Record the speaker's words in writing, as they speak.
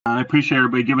I appreciate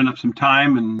everybody giving up some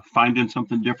time and finding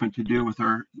something different to do with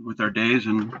our days,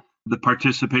 and the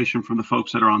participation from the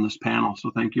folks that are on this panel.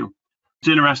 So thank you. It's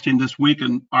interesting, this week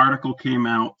an article came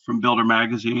out from Builder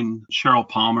Magazine, Cheryl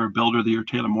Palmer, Builder of the Year,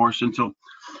 Taylor Morrison. So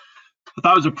I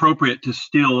thought it was appropriate to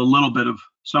steal a little bit of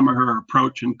some of her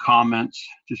approach and comments,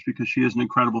 just because she is an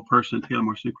incredible person, Taylor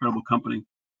Morrison, incredible company.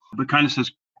 But kind of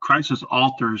says crisis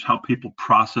alters how people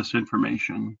process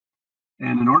information.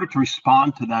 And in order to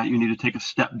respond to that, you need to take a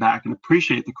step back and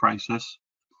appreciate the crisis,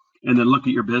 and then look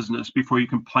at your business before you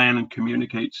can plan and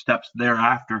communicate steps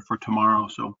thereafter for tomorrow.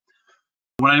 So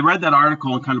when I read that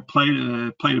article and kind of played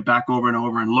it back over and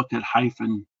over and looked at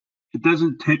Hyphen, it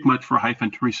doesn't take much for Hyphen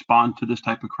to respond to this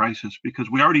type of crisis, because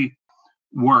we already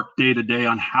work day to day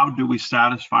on how do we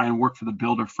satisfy and work for the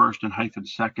builder first and Hyphen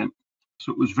second.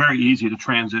 So it was very easy to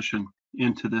transition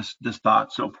into this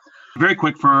thought. So very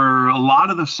quick, for a lot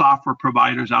of the software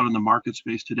providers out in the market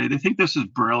space today, they think this is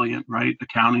brilliant, right?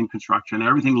 Accounting, construction,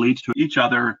 everything leads to each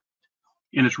other.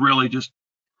 And it's really just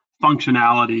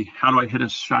functionality. How do I hit a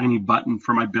shiny button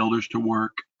for my builders to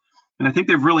work? And I think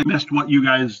they've really missed what you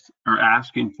guys are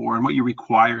asking for and what you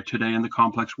require today in the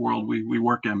complex world we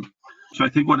work in. So I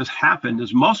think what has happened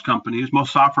is most companies,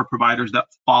 most software providers that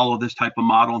follow this type of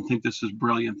model and think this is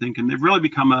brilliant thinking, they've really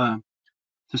become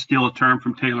to steal a term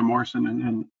from Taylor Morrison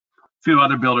and a few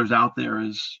other builders out there,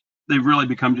 is they've really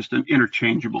become just an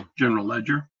interchangeable general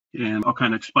ledger. And I'll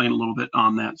kind of explain a little bit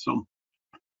on that. So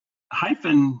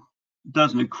Hyphen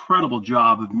does an incredible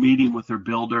job of meeting with their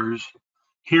builders,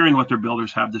 hearing what their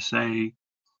builders have to say.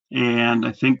 And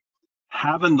I think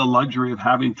having the luxury of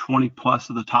having 20 plus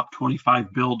of the top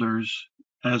 25 builders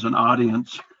as an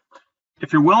audience,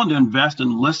 if you're willing to invest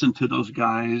and listen to those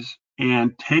guys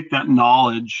and take that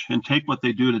knowledge and take what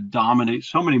they do to dominate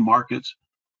so many markets,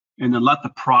 and then let the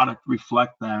product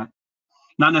reflect that,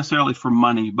 not necessarily for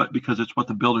money, but because it's what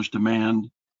the builders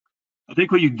demand, I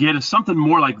think what you get is something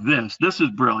more like this. This is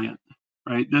brilliant,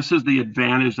 right? This is the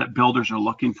advantage that builders are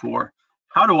looking for.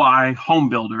 How do I, home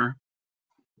builder,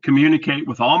 communicate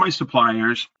with all my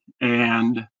suppliers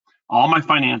and all my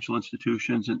financial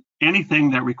institutions and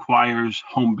anything that requires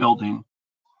home building,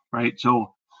 right?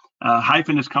 So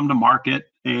Hyphen has come to market,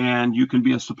 and you can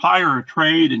be a supplier or a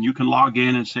trade, and you can log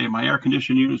in and say, my air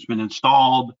conditioning unit's been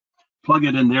installed, plug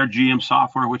it in their GM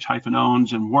software, which Hyphen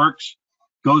owns and works,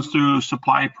 goes through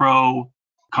Supply Pro,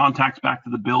 contacts back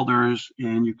to the builders,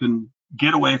 and you can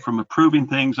get away from approving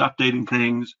things, updating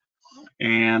things.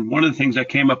 And one of the things that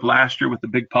came up last year with the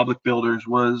big public builders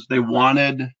was they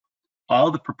wanted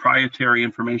all the proprietary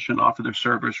information off of their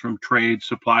servers from trade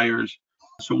suppliers.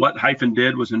 So what Hyphen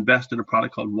did was invest in a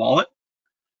product called Wallet.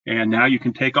 And now you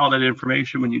can take all that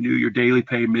information when you do your daily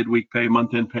pay, midweek pay,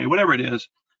 month-end pay, whatever it is,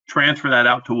 transfer that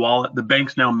out to Wallet. The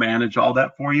banks now manage all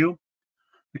that for you.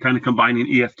 They're kind of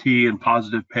combining EFT and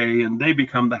positive pay, and they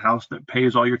become the house that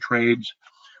pays all your trades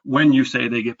when you say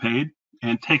they get paid,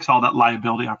 and takes all that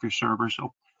liability off your server.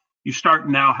 So you start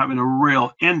now having a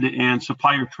real end-to-end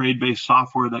supplier trade-based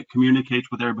software that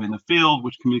communicates with everybody in the field,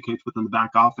 which communicates within the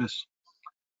back office.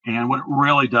 And what it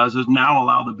really does is now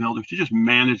allow the builders to just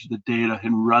manage the data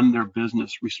and run their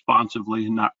business responsively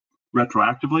and not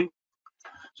retroactively.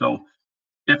 So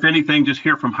if anything, just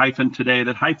hear from Hyphen today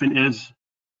that Hyphen is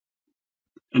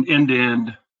an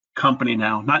end-to-end company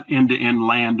now, not end-to-end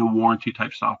land to warranty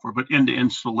type software, but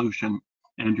end-to-end solution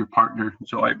and your partner.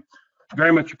 So I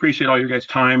very much appreciate all your guys'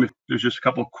 time. If there's just a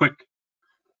couple of quick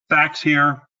facts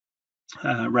here,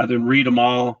 rather than read them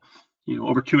all.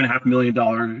 Over $2.5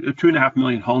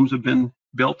 million homes have been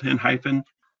built in Hyphen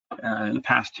in the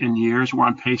past 10 years. We're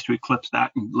on pace to eclipse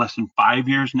that in less than 5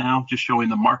 years now, just showing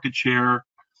the market share,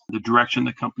 the direction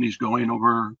the company's going.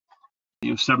 Over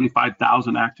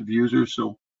 75,000 active users.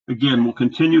 So again, we'll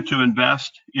continue to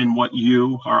invest in what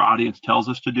you, our audience, tells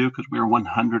us to do, because we are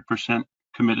 100%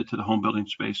 committed to the home building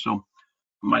space. So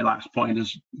my last point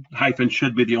is Hyphen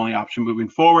should be the only option moving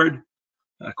forward.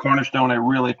 Cornerstone, I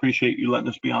really appreciate you letting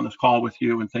us be on this call with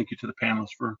you, and thank you to the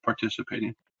panelists for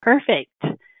participating. Perfect.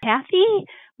 Kathy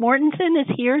Mortensen is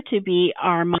here to be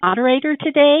our moderator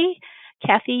today.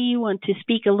 Kathy, you want to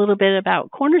speak a little bit about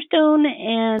Cornerstone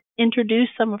and introduce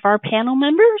some of our panel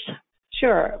members?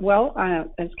 Sure. Well,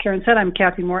 as Karen said, I'm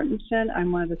Kathy Mortensen.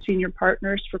 I'm one of the senior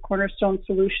partners for Cornerstone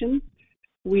Solutions.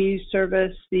 We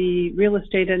service the real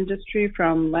estate industry,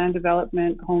 from land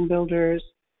development, home builders,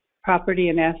 property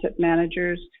and asset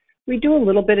managers. We do a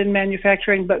little bit in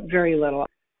manufacturing, but very little.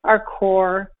 Our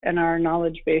core and our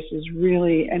knowledge base is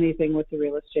really anything with the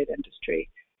real estate industry.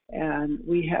 And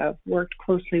we have worked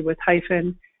closely with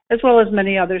Hyphen, as well as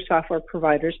many other software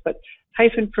providers. But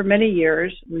Hyphen, for many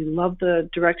years, we love the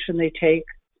direction they take.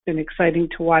 been exciting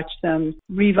to watch them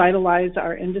revitalize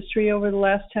our industry over the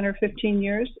last 10 or 15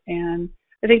 years. And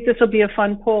I think this will be a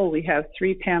fun poll. We have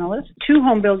 3 panelists, 2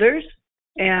 home builders,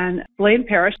 and Blayne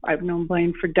Parrish. I've known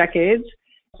Blayne for decades.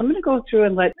 I'm going to go through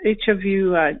and let each of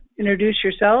you introduce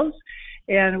yourselves.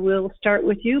 And we'll start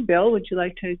with you, Bill. Would you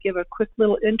like to give a quick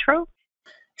little intro?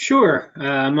 Sure.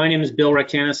 My name is Bill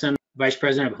Rectanus. I'm Vice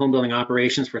President of Homebuilding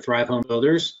Operations for Thrive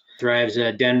Homebuilders. Thrive's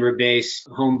a Denver-based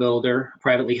home builder,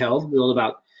 privately held. We build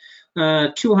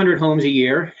about 200 homes a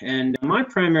year. And my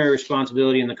primary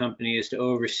responsibility in the company is to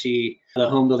oversee the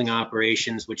home building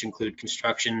operations, which include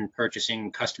construction,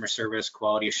 purchasing, customer service,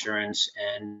 quality assurance,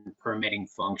 and permitting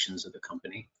functions of the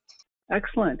company.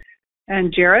 Excellent.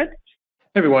 And Jared?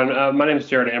 Hey everyone, my name is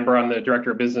Jared Ambra. I'm the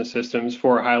Director of Business Systems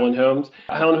for Highland Homes.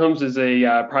 Highland Homes is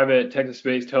a private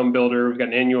Texas-based home builder. We've got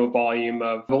an annual volume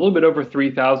of a little bit over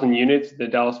 3,000 units in the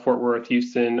Dallas, Fort Worth,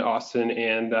 Houston, Austin,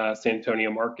 and San Antonio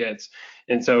markets.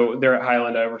 And so there at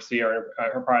Highland, I oversee our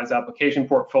enterprise application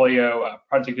portfolio,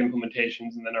 project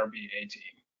implementations, and then our BA team.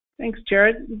 Thanks,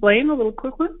 Jared. Blayne, a little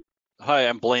quick one. Hi,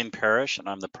 I'm Blayne Parrish, and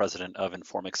I'm the president of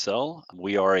informXL.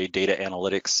 We are a data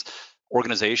analytics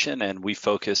organization, and we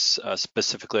focus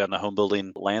specifically on the home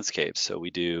building landscape. So we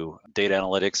do data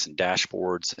analytics and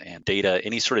dashboards and data,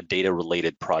 any sort of data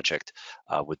related project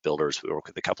with builders. We work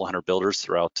with a couple hundred builders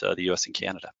throughout the US and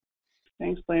Canada.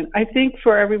 Thanks, Blayne. I think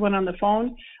for everyone on the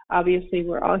phone, obviously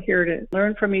we're all here to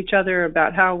learn from each other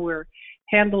about how we're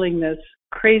handling this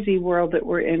crazy world that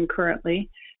we're in currently.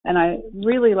 And I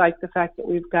really like the fact that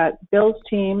we've got Bill's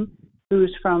team,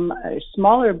 who's from a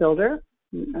smaller builder,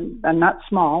 and not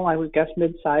small, I would guess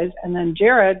mid-size, and then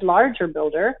Jared, larger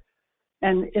builder,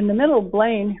 and in the middle,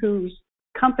 Blayne, whose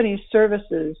company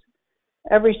services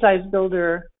every size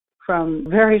builder from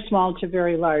very small to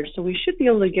very large. So we should be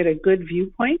able to get a good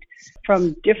viewpoint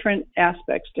from different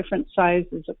aspects, different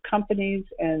sizes of companies,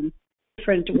 and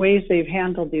different ways they've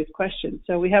handled these questions.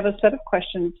 So we have a set of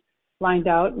questions lined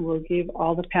out, and we'll give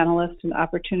all the panelists an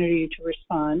opportunity to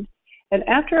respond. And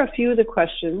after a few of the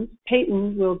questions,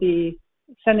 Peyton will be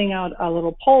sending out a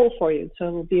little poll for you. So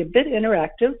it'll be a bit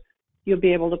interactive. You'll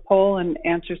be able to poll and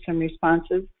answer some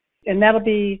responses. And that'll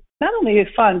be not only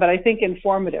fun, but I think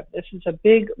informative. This is a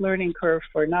big learning curve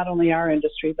for not only our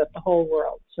industry, but the whole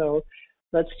world. So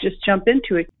let's just jump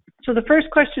into it. So the first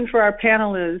question for our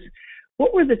panel is,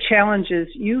 what were the challenges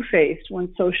you faced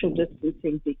when social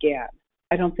distancing began?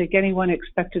 I don't think anyone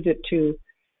expected it to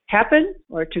happen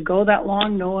or to go that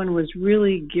long. No one was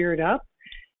really geared up.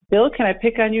 Bill, can I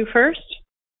pick on you first?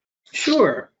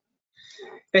 Sure.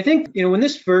 I think, when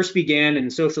this first began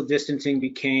and social distancing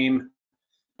became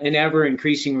an ever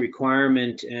increasing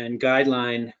requirement and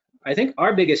guideline, I think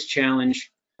our biggest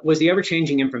challenge was the ever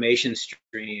changing information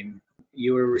stream.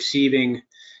 You were receiving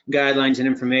guidelines and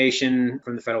information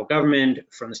from the federal government,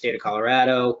 from the state of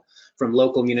Colorado, from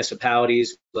local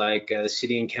municipalities like the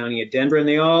city and county of Denver, and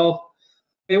they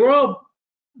were all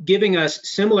giving us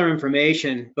similar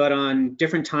information, but on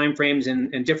different time frames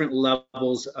and different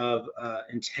levels of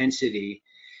intensity.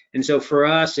 And so for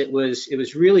us, it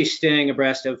was really staying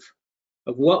abreast of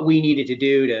what we needed to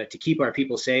do to keep our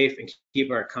people safe and keep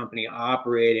our company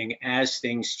operating as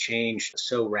things changed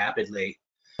so rapidly.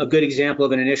 A good example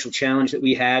of an initial challenge that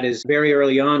we had is very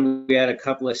early on, we had a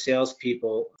couple of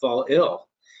salespeople fall ill.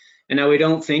 And now we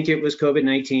don't think it was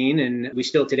COVID-19, and we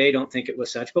still today don't think it was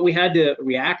such, but we had to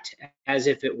react as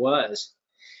if it was,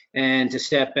 and to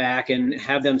step back and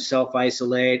have them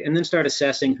self-isolate and then start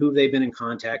assessing who they've been in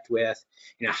contact with.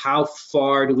 How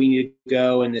far do we need to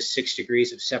go in this 6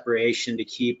 degrees of separation to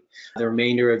keep the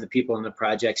remainder of the people on the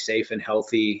project safe and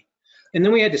healthy? And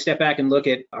then we had to step back and look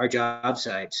at our job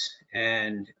sites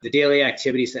and the daily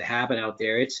activities that happen out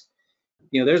there.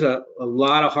 There's a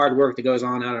lot of hard work that goes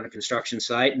on out on a construction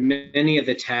site. Many of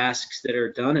the tasks that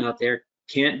are done out there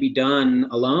can't be done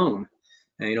alone.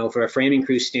 For a framing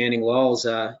crew standing walls,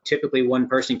 typically one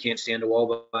person can't stand a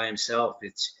wall by himself.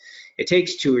 It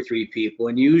takes 2 or 3 people,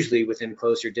 and usually within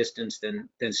closer distance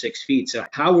than 6 feet. So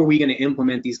how are we going to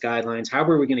implement these guidelines? How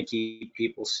are we going to keep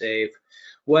people safe?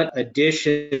 What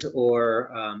additions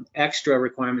or extra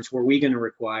requirements were we going to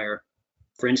require?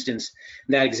 For instance,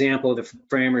 that example of the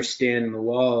framers standing the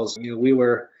walls, we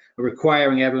were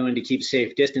requiring everyone to keep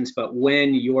safe distance, but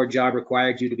when your job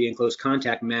required you to be in close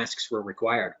contact, masks were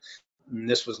required. And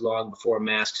this was long before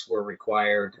masks were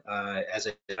required as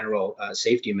a general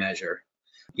safety measure.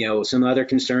 Some other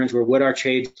concerns were, would our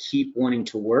trades keep wanting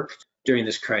to work during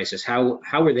this crisis? How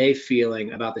were they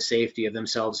feeling about the safety of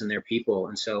themselves and their people?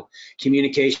 And so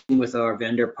communication with our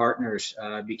vendor partners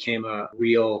became a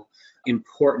real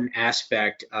important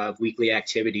aspect of weekly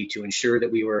activity to ensure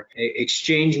that we were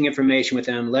exchanging information with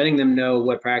them, letting them know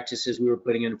what practices we were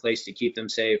putting in place to keep them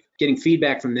safe, getting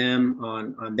feedback from them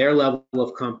on their level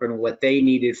of comfort and what they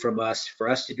needed from us for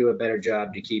us to do a better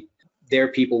job to keep their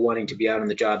people wanting to be out on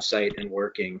the job site and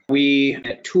working. We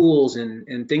had tools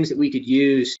and things that we could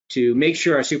use to make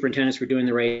sure our superintendents were doing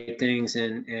the right things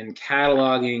and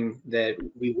cataloging that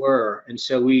we were. And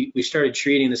so we started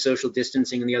treating the social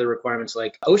distancing and the other requirements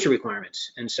like OSHA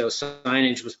requirements. And so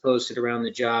signage was posted around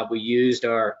the job. We used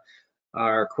our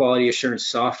quality assurance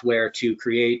software to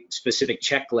create specific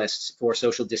checklists for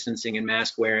social distancing and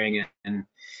mask wearing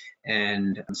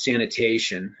and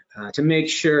sanitation to make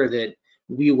sure that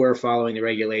we were following the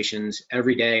regulations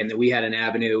every day and that we had an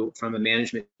avenue from a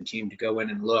management team to go in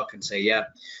and look and say,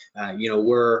 yep,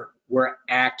 we're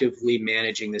actively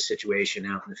managing this situation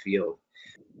out in the field.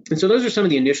 And so those are some of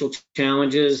the initial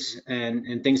challenges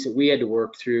and things that we had to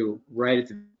work through right at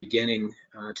the beginning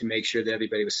to make sure that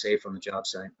everybody was safe on the job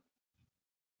site.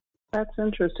 That's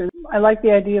interesting. I like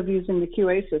the idea of using the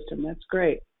QA system. That's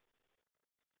great.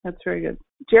 That's very good.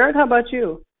 Jared, how about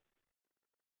you?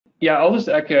 Yeah, I'll just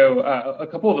echo a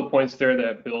couple of the points there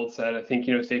that Bill said. I think,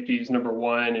 safety is number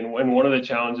one. And one of the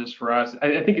challenges for us,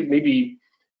 I think it may be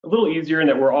a little easier in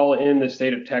that we're all in the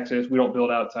state of Texas. We don't build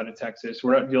outside of Texas.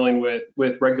 We're not dealing with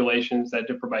regulations that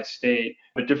differ by state,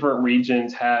 but different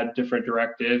regions had different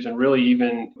directives. And really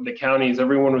even the counties,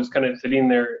 everyone was kind of sitting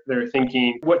there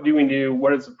thinking, what do we do?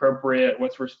 What is appropriate?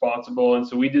 What's responsible? And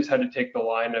so we just had to take the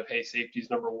line of, hey, safety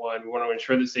is number one. We want to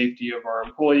ensure the safety of our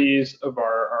employees, of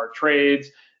our trades,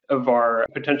 of our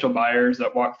potential buyers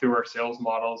that walk through our sales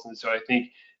models. And so I think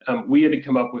we had to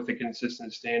come up with a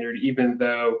consistent standard, even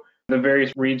though the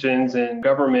various regions and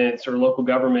governments or local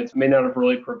governments may not have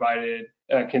really provided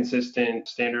a consistent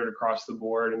standard across the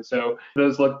board. And so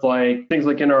those looked like things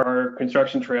like in our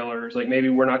construction trailers, like maybe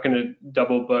we're not going to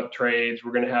double book trades.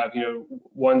 We're going to have,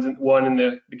 one in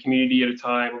the community at a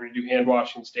time. We're going to do hand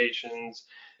washing stations.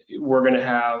 We're going to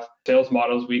have sales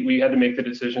models. We had to make the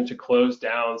decision to close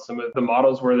down some of the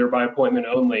models where they're by appointment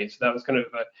only. So that was kind of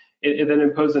it then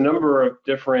imposed a number of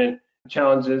different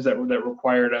challenges that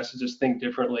required us to just think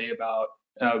differently about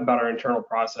our internal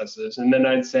processes. And then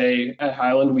I'd say at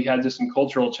Highland, we had just some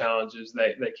cultural challenges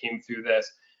that came through this.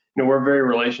 We're very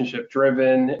relationship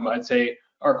driven. I'd say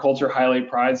our culture highly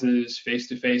prizes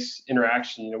face-to-face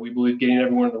interaction. We believe getting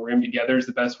everyone in the room together is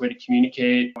the best way to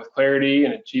communicate with clarity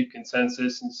and achieve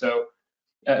consensus. And so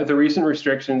the recent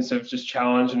restrictions have just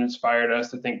challenged and inspired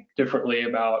us to think differently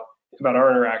about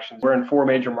our interactions. We're in 4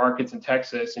 major markets in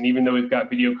Texas, and even though we've got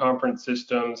video conference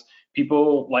systems,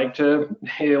 people like to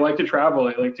travel.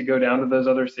 They like to go down to those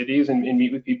other cities and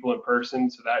meet with people in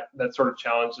person. So that sort of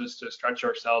challenged us to stretch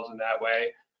ourselves in that way.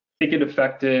 I think it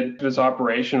affected us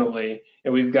operationally,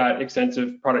 and we've got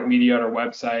extensive product media on our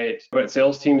website, but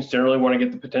sales teams generally want to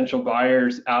get the potential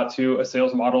buyers out to a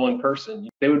sales model in person.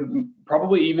 They would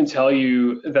probably even tell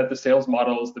you that the sales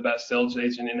model is the best sales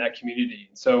agent in that community.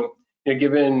 So,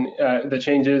 given the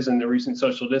changes and the recent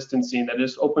social distancing, that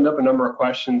just opened up a number of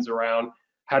questions around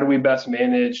how do we best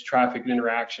manage traffic and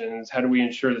interactions? How do we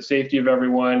ensure the safety of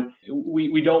everyone?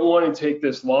 We don't want to take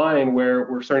this line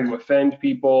where we're starting to offend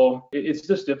people. It's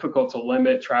just difficult to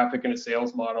limit traffic in a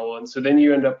sales model. And so then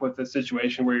you end up with a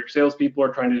situation where your salespeople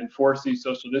are trying to enforce these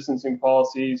social distancing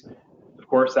policies. Of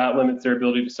course, that limits their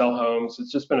ability to sell homes.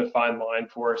 It's just been a fine line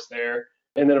for us there.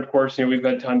 And then, of course, we've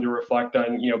had time to reflect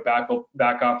on,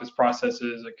 back office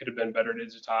processes that could have been better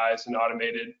digitized and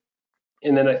automated.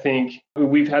 And then I think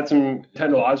we've had some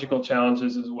technological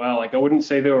challenges as well. Like, I wouldn't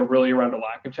say they were really around a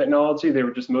lack of technology. They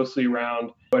were just mostly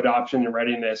around adoption and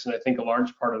readiness. And I think a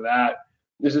large part of that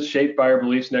is just shaped by our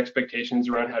beliefs and expectations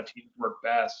around how teams work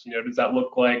best. Does that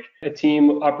look like a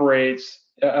team operates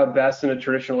best in a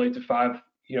traditional 8 to 5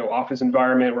 office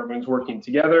environment where everyone's working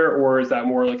together, or is that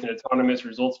more like an autonomous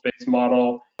results-based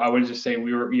model? I would just say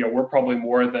we're probably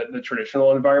more the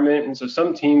traditional environment. And so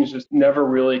some teams just never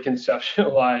really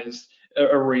conceptualized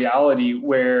a reality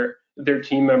where their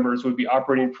team members would be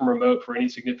operating from remote for any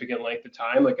significant length of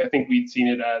time. Like, I think we'd seen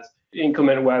it as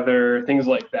inclement weather, things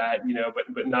like that,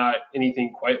 but not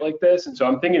anything quite like this. And so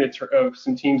I'm thinking of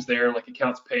some teams there, like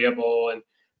accounts payable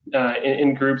and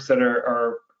in groups that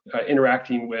are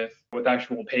interacting with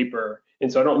actual paper.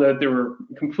 And so I don't know that they were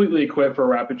completely equipped for a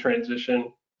rapid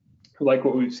transition like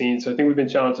what we've seen. So I think we've been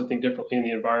challenged to think differently in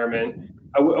the environment.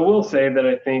 I will say that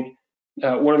I think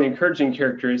one of the encouraging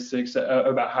characteristics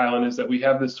about Highland is that we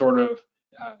have this sort of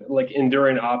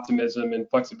enduring optimism and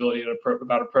flexibility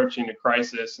about approaching a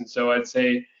crisis. And so I'd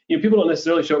say, people don't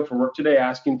necessarily show up for work today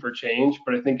asking for change,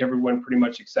 but I think everyone pretty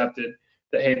much accepted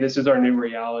that, hey, this is our new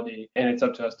reality and it's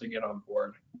up to us to get on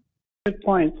board. Good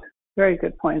point. Very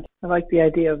good point. I like the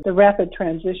idea of the rapid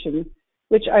transition,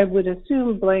 which I would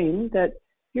assume, Blayne, that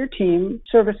your team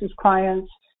services clients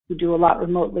who do a lot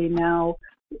remotely now.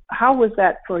 How was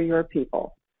that for your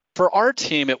people? For our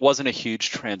team, it wasn't a huge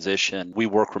transition. We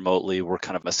work remotely. We're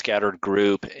kind of a scattered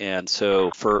group. And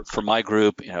so for my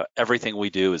group, everything we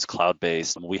do is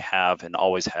cloud-based. We have and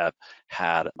always have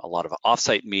had a lot of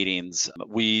offsite meetings.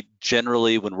 We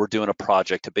generally, when we're doing a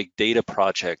project, a big data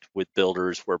project with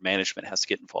builders where management has to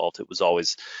get involved, it was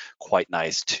always quite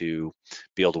nice to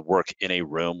be able to work in a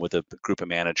room with a group of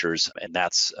managers. And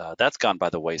that's gone by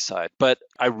the wayside. But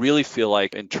I really feel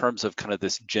like in terms of kind of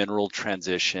this general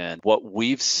transition, what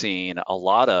we've seen a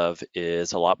lot of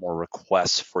is a lot more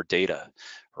requests for data,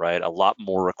 right? A lot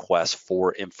more requests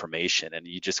for information. And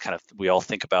we all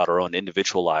think about our own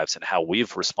individual lives and how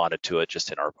we've responded to it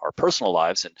just in our personal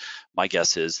lives. And my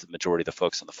guess is the majority of the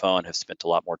folks on the phone have spent a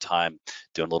lot more time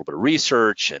doing a little bit of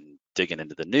research and digging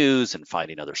into the news and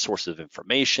finding other sources of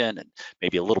information and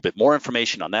maybe a little bit more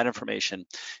information on that information.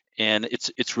 And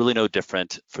it's really no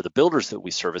different for the builders that we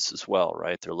service as well,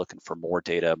 right? They're looking for more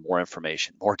data, more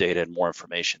information, more data and more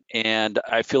information. And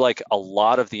I feel like a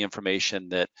lot of the information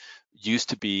that used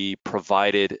to be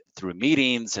provided through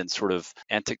meetings and sort of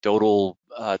anecdotal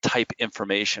type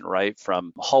information, right,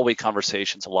 from hallway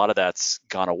conversations, a lot of that's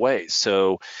gone away.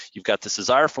 So you've got this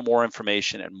desire for more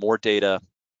information and more data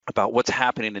about what's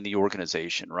happening in the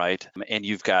organization, right? And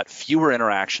you've got fewer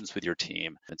interactions with your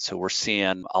team. And so we're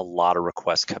seeing a lot of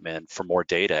requests come in for more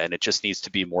data, and it just needs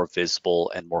to be more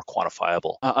visible and more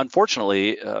quantifiable.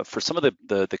 Unfortunately, for some of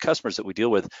the customers that we deal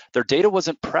with, their data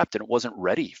wasn't prepped and it wasn't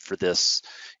ready for this,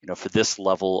 for this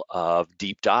level of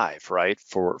deep dive, right?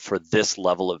 For this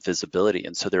level of visibility.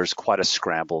 And so there's quite a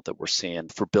scramble that we're seeing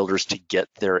for builders to get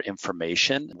their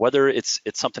information, whether it's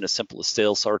something as simple as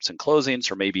sales starts and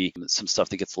closings, or maybe some stuff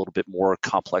that gets a little bit more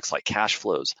complex like cash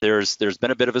flows. There's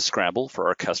been a bit of a scramble for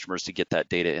our customers to get that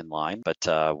data in line, but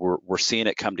we're seeing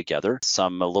it come together,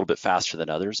 some a little bit faster than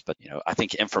others. But I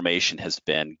think getting information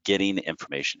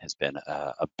has been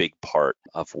a big part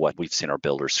of what we've seen our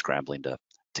builders scrambling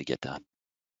to get done.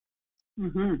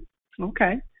 Mm-hmm.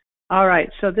 Okay. All right.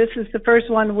 So this is the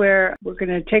first one where we're going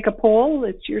to take a poll.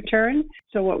 It's your turn.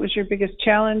 So what was your biggest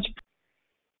challenge?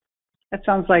 That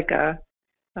sounds like a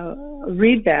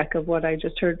readback of what I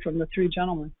just heard from the three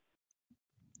gentlemen.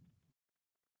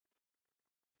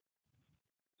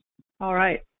 All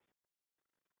right.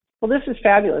 Well, this is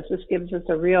fabulous. This gives us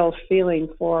a real feeling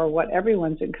for what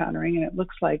everyone's encountering, and it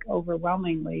looks like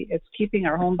overwhelmingly it's keeping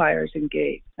our home buyers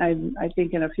engaged. I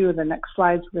think in a few of the next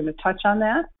slides we're going to touch on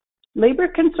that. Labor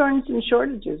concerns and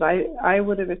shortages. I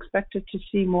would have expected to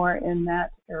see more in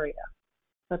that area,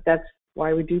 but that's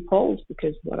why we do polls,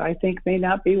 because what I think may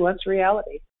not be what's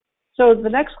reality. So the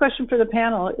next question for the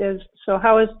panel is, so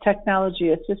how has technology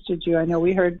assisted you? I know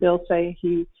we heard Bill say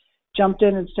he jumped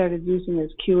in and started using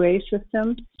his QA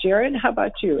system. Jared, how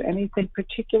about you? Anything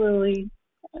particularly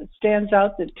stands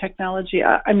out that technology,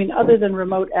 other than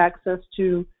remote access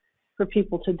for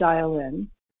people to dial in?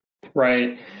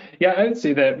 Right. Yeah, I would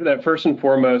say that first and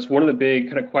foremost, one of the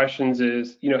big kind of questions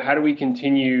is, how do we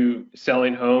continue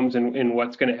selling homes and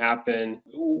what's going to happen?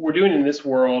 What we're doing in this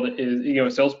world is, a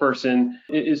salesperson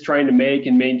is trying to make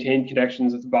and maintain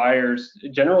connections with buyers,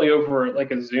 generally over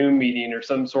like a Zoom meeting or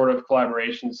some sort of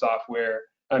collaboration software.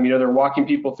 They're walking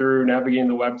people through, navigating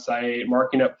the website,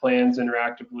 marking up plans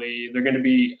interactively. They're going to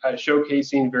be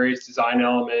showcasing various design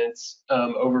elements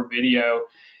over video.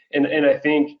 And I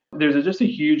think there's just a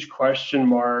huge question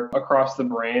mark across the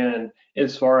brand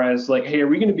as far as like, hey, are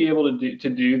we going to be able to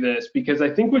do this? Because I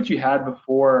think what you had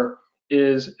before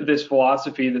is this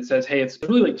philosophy that says, hey, it's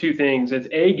really like two things. It's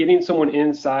A, getting someone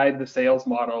inside the sales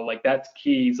model, like that's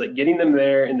key. It's like getting them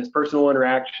there in this personal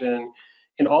interaction.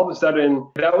 And all of a sudden,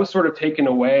 that was sort of taken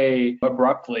away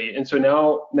abruptly. And so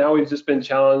now we've just been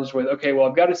challenged with, okay, well,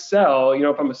 I've got to sell.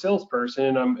 If I'm a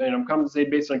salesperson and I'm compensated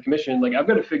based on commission, like I've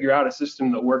got to figure out a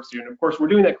system that works here. And of course, we're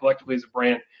doing that collectively as a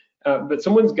brand. But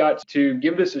someone's got to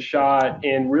give this a shot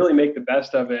and really make the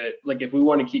best of it. Like if we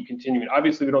want to keep continuing,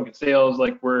 obviously we don't get sales,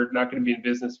 like we're not going to be in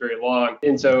business very long.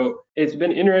 And so it's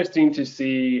been interesting to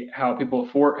see how people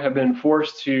have been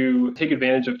forced to take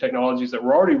advantage of technologies that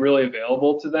were already really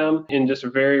available to them in just a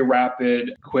very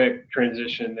rapid, quick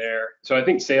transition there. So I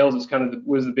think sales is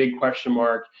was the big question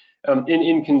mark.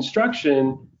 In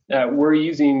construction, we're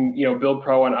using, Build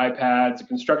Pro on iPads. The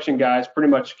construction guys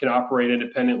pretty much can operate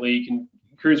independently, can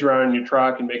cruise around in your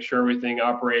truck and make sure everything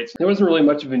operates. There wasn't really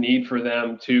much of a need for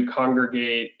them to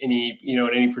congregate in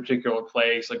any particular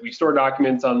place. Like, we store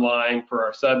documents online for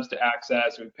our subs to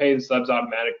access. We pay the subs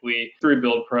automatically through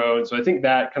Build Pro. And so I think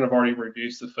that kind of already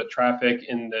reduced the foot traffic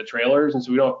in the trailers. And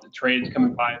so we don't have the trades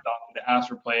coming by as often to ask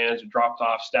for plans or dropped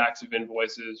off stacks of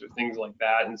invoices or things like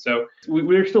that. And so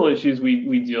there's still issues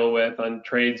we deal with on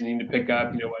trades needing to pick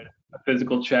up, a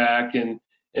physical check and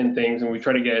things. And we've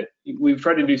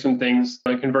tried to do some things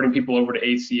like converting people over to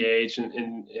ACH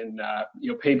and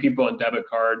pay people on debit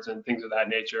cards and things of that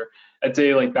nature. I'd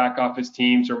say like back office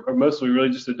teams are mostly really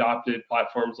just adopted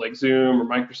platforms like Zoom or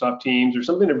Microsoft Teams or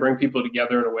something to bring people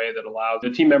together in a way that allows the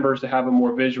team members to have a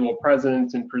more visual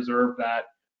presence and preserve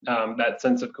that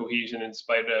sense of cohesion in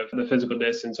spite of the physical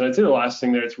distance. And I'd say the last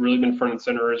thing that's really been front and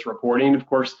center is reporting. Of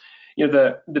course,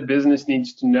 the business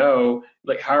needs to know,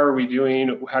 like, how are we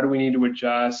doing? How do we need to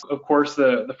adjust? Of course,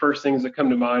 the first things that come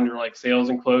to mind are like sales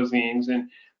and closings. And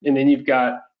then you've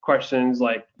got questions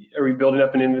like, are we building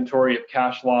up an inventory of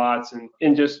cash lots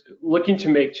and just looking to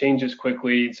make changes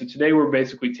quickly. So today we're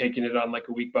basically taking it on like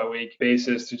a week by week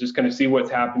basis to just kind of see what's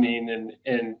happening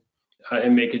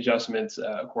and make adjustments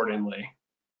accordingly.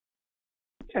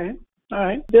 Okay. All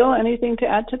right. Bill, anything to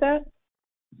add to that?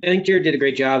 I think Jared did a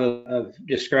great job of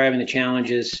describing the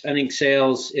challenges. I think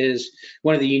sales is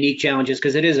one of the unique challenges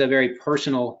because it is a very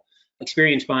personal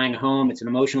experience buying a home. It's an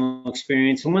emotional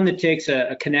experience, and one that takes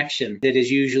a connection that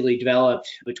is usually developed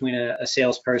between a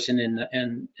salesperson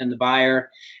and the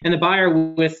buyer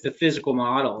with the physical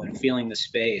model and feeling the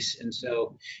space. And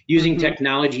so using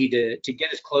technology to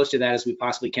get as close to that as we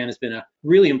possibly can has been a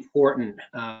really important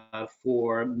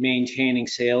for maintaining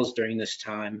sales during this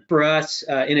time. For us,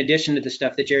 in addition to the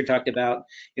stuff that Jared talked about,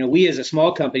 we as a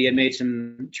small company have made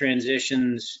some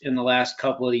transitions in the last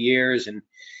couple of years and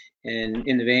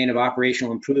in the vein of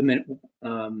operational improvement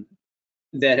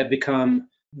that have become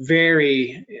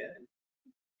very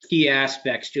key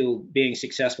aspects to being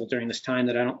successful during this time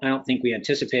that I don't think we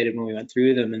anticipated when we went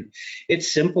through them. And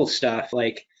it's simple stuff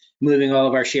like moving all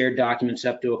of our shared documents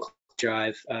up to a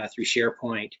drive through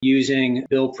SharePoint, using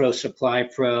Build Pro Supply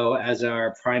Pro as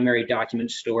our primary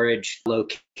document storage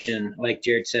location, like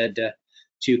Jared said,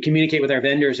 to communicate with our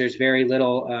vendors. There's very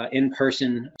little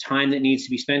in-person time that needs to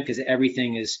be spent because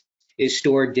everything is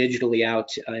stored digitally out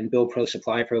in Build Pro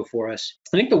Supply Pro for us.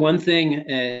 I think the one thing,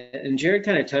 and Jared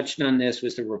kind of touched on this,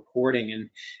 was the reporting.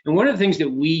 And one of the things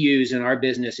that we use in our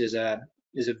business is a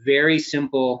very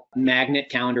simple magnet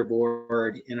calendar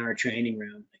board in our training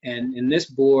room. And in these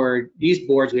boards,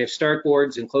 we have start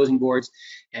boards and closing boards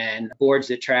and boards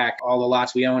that track all the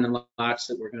lots we own and lots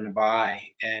that we're going to buy.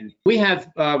 And we have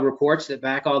reports that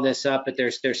back all this up, but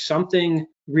there's something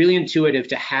really intuitive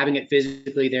to having it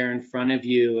physically there in front of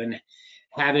you and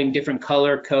having different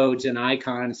color codes and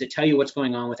icons that tell you what's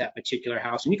going on with that particular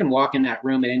house. And you can walk in that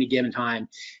room at any given time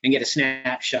and get a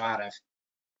snapshot of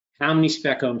how many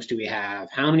spec homes do we have?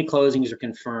 How many closings are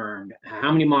confirmed?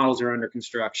 How many models are under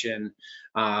construction?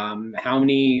 How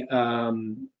many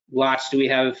lots do we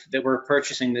have that we're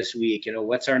purchasing this week?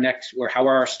 What's our next, or how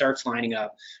are our starts lining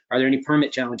up? Are there any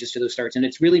permit challenges to those starts? And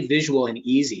it's really visual and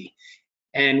easy.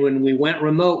 And when we went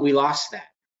remote, we lost that.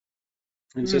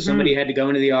 And so somebody had to go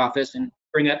into the office and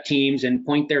bring up Teams and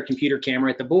point their computer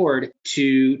camera at the board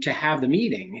to have the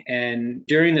meeting. And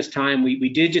during this time,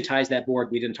 we digitized that board.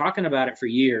 We've been talking about it for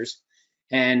years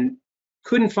and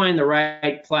couldn't find the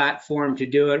right platform to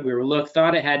do it. We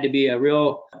thought it had to be a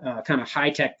real kind of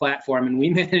high-tech platform, and we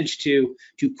managed to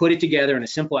put it together in a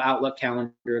simple Outlook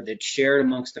calendar that's shared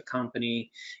amongst the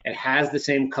company. It has the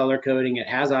same color coding. It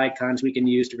has icons we can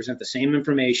use to present the same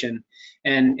information.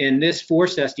 And this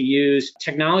forced us to use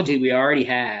technology we already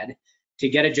had to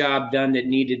get a job done that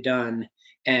needed done.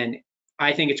 And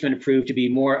I think it's going to prove to be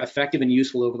more effective and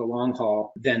useful over the long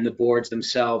haul than the boards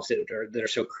themselves that are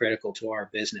so critical to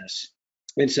our business.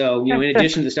 And so, in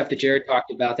addition to the stuff that Jared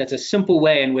talked about, that's a simple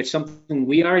way in which something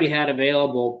we already had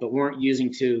available but weren't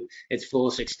using to its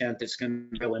fullest extent that's going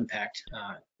to have impact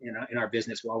in our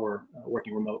business while we're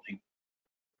working remotely.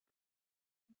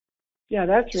 Yeah,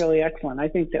 that's really excellent. I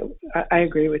think that I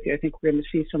agree with you. I think we're going to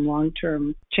see some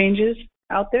long-term changes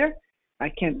out there. I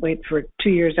can't wait for 2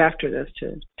 years after this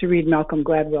to read Malcolm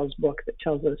Gladwell's book that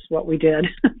tells us what we did.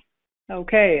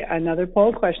 Okay, another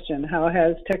poll question. How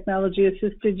has technology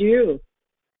assisted you?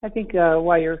 I think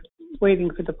while you're waiting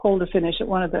for the poll to finish,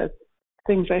 one of the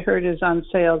things I heard is on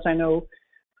sales. I know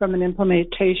from an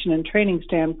implementation and training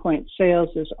standpoint, sales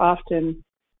is often,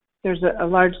 there's a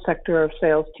large sector of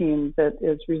sales team that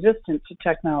is resistant to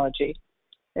technology.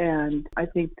 And I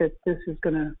think that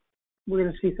we're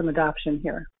going to see some adoption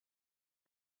here.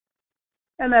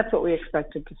 And that's what we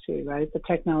expected to see, right? The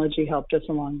technology helped us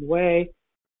along the way.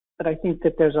 But I think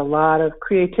that there's a lot of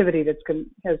creativity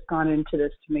has gone into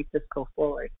this to make this go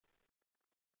forward.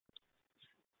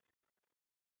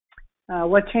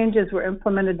 What changes were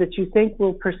implemented that you think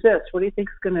will persist? What do you think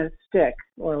is going to stick?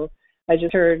 Or I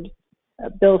just heard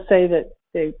Bill say that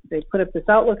they put up this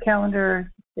Outlook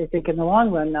calendar. They think in the long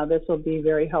run now this will be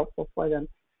very helpful for them.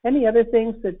 Any other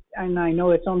things that, and I know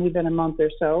it's only been a month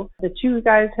or so, that you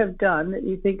guys have done that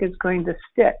you think is going to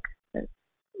stick, that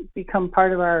become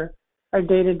part of our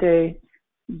day-to-day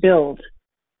build?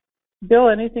 Bill,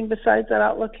 anything besides that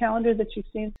Outlook calendar that you've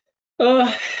seen?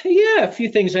 Yeah, a few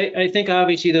things. I think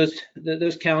obviously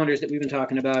those calendars that we've been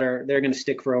talking about they're going to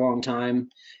stick for a long time.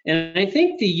 And I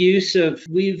think the use of,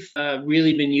 we've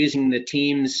really been using the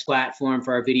Teams platform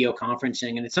for our video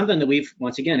conferencing, and it's something that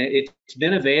it's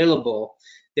been available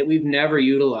that we've never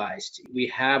utilized. We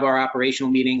have our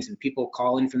operational meetings and people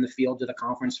call in from the field to the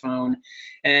conference phone,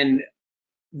 and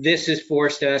this has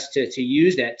forced us to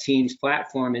use that Teams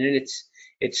platform, and it's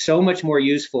so much more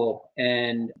useful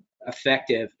and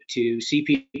effective to see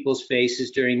people's faces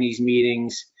during these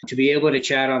meetings, to be able to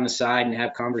chat on the side and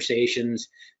have conversations,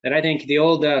 that I think the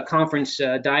old conference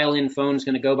dial-in phone is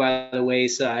going to go by the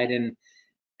wayside, and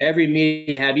every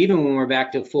meeting have, even when we're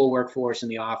back to full workforce in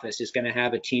the office, is going to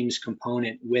have a Teams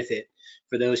component with it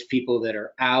for those people that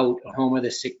are out home with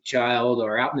a sick child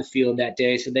or out in the field that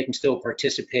day, so they can still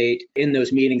participate in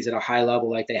those meetings at a high level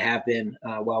like they have been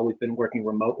while we've been working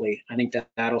remotely. I think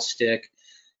that'll stick.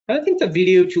 I think the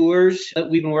video tours that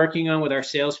we've been working on with our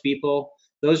salespeople,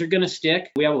 those are going to stick.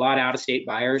 We have a lot of out-of-state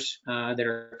buyers that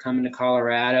are coming to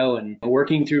Colorado, and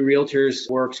working through realtors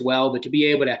works well, but to be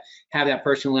able to have that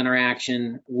personal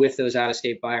interaction with those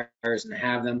out-of-state buyers and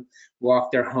have them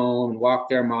walk their home and walk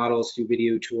their models through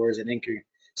video tours, I think are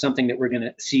something that we're going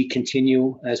to see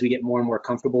continue as we get more and more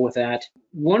comfortable with that.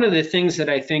 One of the things that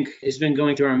I think has been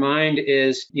going through our mind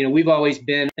is, we've always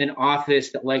been an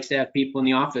office that likes to have people in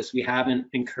the office. We haven't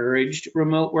encouraged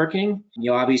remote working.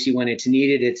 Obviously when it's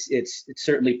needed, it's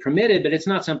certainly permitted, but it's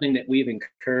not something that we've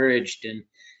encouraged.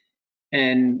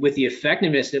 And with the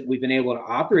effectiveness that we've been able to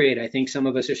operate, I think some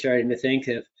of us are starting to think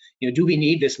of, do we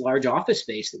need this large office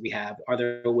space that we have? Are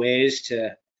there ways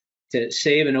to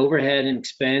save an overhead and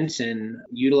expense and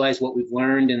utilize what we've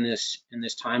learned in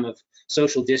this time of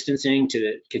social distancing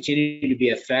to continue to be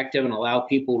effective and allow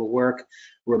people to work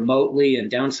remotely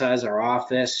and downsize our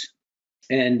office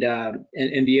and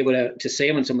be able to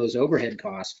save on some of those overhead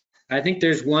costs? I think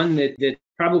there's one that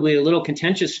probably a little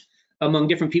contentious among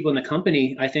different people in the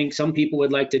company. I think some people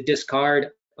would like to discard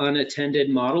unattended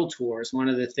model tours. One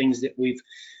of the things that we've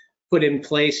put in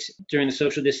place during the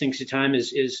social distancing time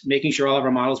is making sure all of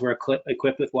our models were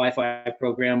equipped with Wi-Fi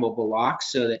programmable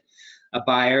locks, so that a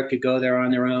buyer could go there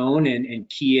on their own and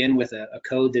key in with a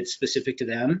code that's specific to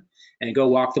them and go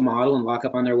walk the model and lock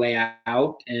up on their way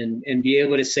out and be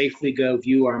able to safely go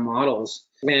view our models.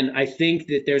 And I think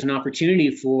that there's an opportunity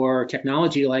for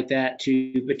technology like that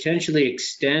to potentially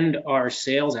extend our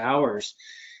sales hours,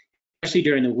 especially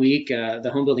during the week. The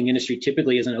home building industry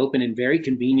typically isn't open in very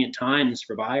convenient times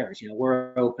for buyers.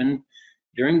 We're open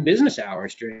during business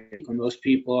hours, when most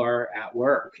people are at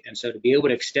work. And so to be able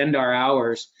to extend our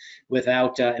hours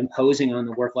without imposing on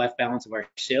the work-life balance of our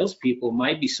salespeople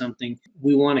might be something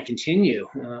we want to continue.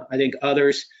 I think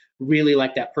others really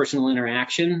like that personal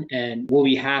interaction, and we'll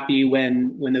be happy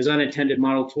when those unattended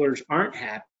model tours aren't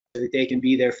happy, so that they can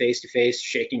be there face-to-face,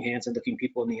 shaking hands and looking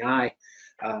people in the eye.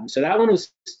 So that one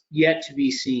was yet to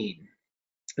be seen.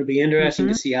 It'll be interesting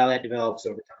to see how that develops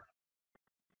over time.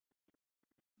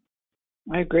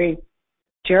 I agree.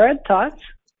 Jared, thoughts?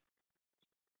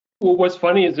 Well, what's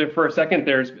funny is that for a second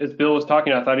there, as Bill was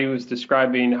talking, I thought he was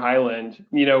describing Highland.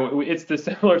 It's the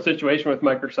similar situation with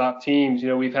Microsoft Teams.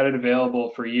 We've had it available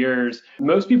for years.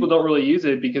 Most people don't really use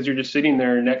it because you're just sitting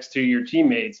there next to your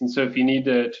teammates. And so if you need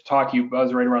to talk, you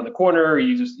buzz right around the corner, or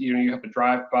you just, you have to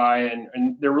drive by,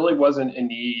 and there really wasn't a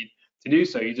need to do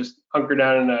so. You just hunker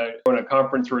down in a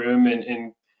conference room,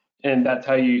 and that's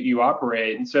how you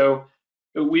operate. And so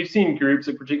we've seen groups,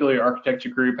 particularly our architecture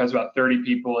group has about 30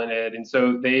 people in it. And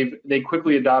so they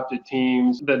quickly adopted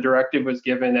Teams. The directive was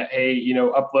given that, hey,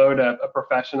 upload a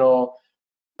professional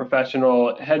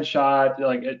headshot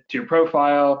to your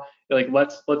profile.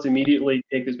 Let's immediately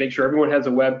take this, make sure everyone has a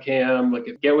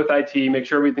webcam, get with IT, make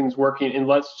sure everything's working, and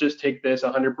let's just take this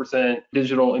 100%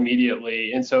 digital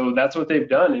immediately. And so that's what they've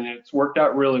done, and it's worked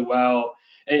out really well.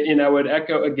 And I would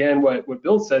echo again what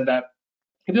Bill said, that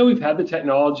even though we've had the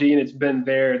technology and it's been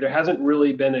there hasn't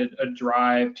really been a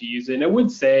drive to use it. And I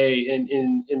would say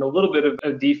in a little bit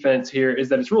of defense here is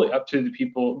that it's really up to the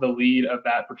people, the lead of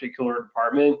that particular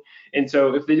department. And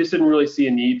so if they just didn't really see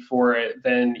a need for it,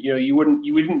 then you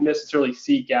wouldn't necessarily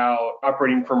seek out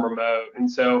operating from remote. And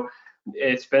so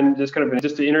it's been just kind of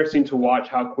interesting to watch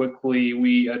how quickly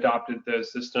we adopted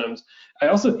those systems. I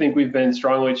also think we've been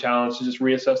strongly challenged to just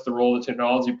reassess the role that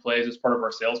technology plays as part of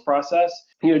our sales process.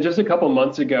 Just a couple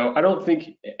months ago, I don't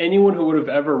think anyone who would have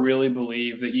ever really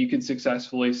believed that you could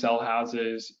successfully sell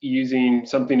houses using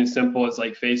something as simple as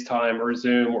like FaceTime or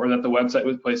Zoom, or that the website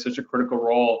would play such a critical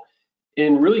role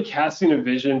in really casting a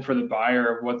vision for the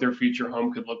buyer of what their future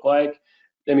home could look like.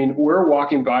 I mean, we're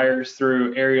walking buyers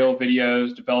through aerial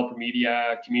videos, developer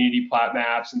media, community plat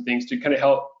maps, and things to kind of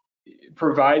help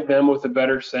provide them with a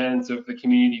better sense of the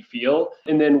community feel.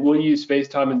 And then we'll use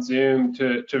FaceTime and Zoom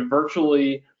to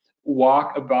virtually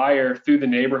walk a buyer through the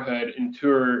neighborhood and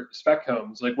tour spec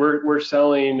homes. Like we're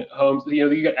selling homes,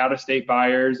 you got out-of-state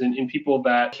buyers and people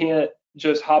that can't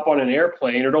just hop on an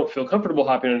airplane or don't feel comfortable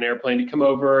hopping on an airplane to come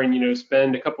over and,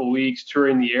 spend a couple of weeks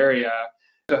touring the area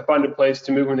to find a place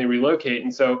to move when they relocate.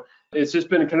 And so it's just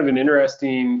been kind of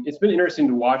interesting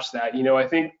to watch that. I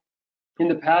think in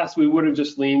the past we would have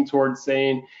just leaned towards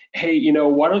saying, hey,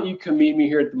 why don't you come meet me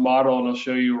here at the model and I'll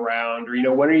show you around,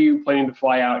 or when are you planning to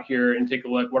fly out here and take a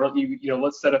look? Why don't you,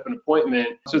 let's set up an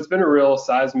appointment. So it's been a real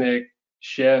seismic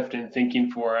shift in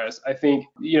thinking for us. I think,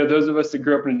 those of us that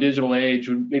grew up in a digital age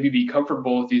would maybe be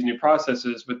comfortable with these new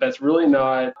processes, but that's really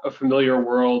not a familiar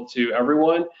world to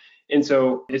everyone. And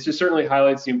so it just certainly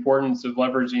highlights the importance of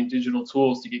leveraging digital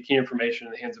tools to get key information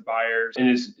in the hands of buyers, and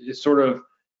is sort of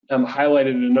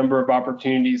highlighted a number of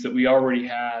opportunities that we already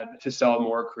had to sell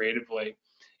more creatively.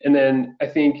 And then I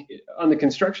think on the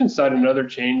construction side, another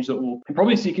change that we'll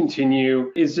probably see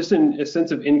continue is just a sense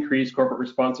of increased corporate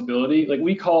responsibility. Like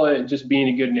we call it just being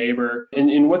a good neighbor.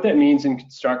 And what that means in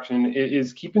construction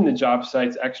is keeping the job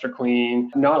sites extra clean,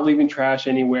 not leaving trash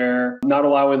anywhere, not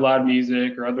allowing loud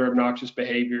music or other obnoxious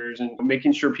behaviors, and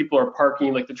making sure people are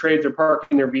parking, like the trades are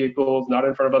parking their vehicles, not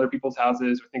in front of other people's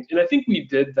houses or things. And I think we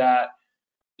did that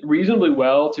reasonably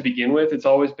well to begin with. It's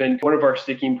always been one of our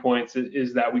sticking points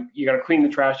is that you got to clean the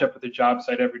trash up at the job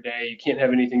site every day. You can't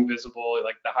have anything visible,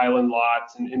 like the Highland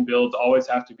lots and builds always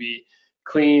have to be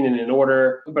clean and in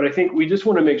order. But I think we just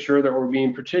want to make sure that we're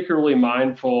being particularly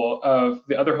mindful of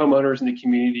the other homeowners in the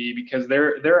community, because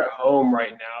they're at home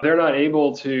right now. They're not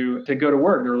able to go to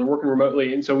work, or they're working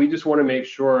remotely. And so we just want to make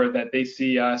sure that they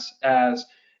see us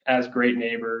as great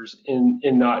neighbors and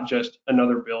not just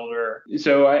another builder.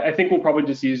 So I think we'll probably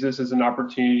just use this as an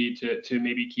opportunity to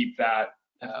maybe keep that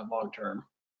long term.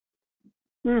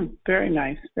 Very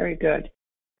nice. Very good.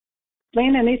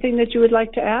 Blayne, anything that you would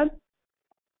like to add?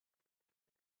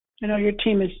 I know your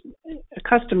team is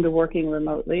accustomed to working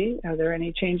remotely. Are there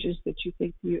any changes that you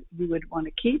think you would want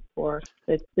to keep, or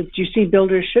that you see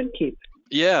builders should keep?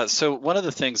 Yeah, so one of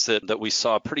the things that we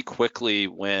saw pretty quickly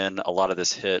when a lot of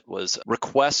this hit was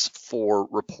requests for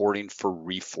reporting for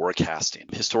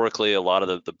reforecasting. Historically, a lot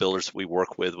of the builders we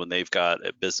work with, when they've got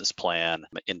a business plan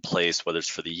in place, whether it's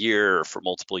for the year or for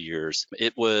multiple years,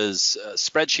 it was a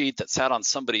spreadsheet that sat on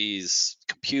somebody's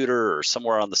computer or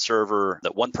somewhere on the server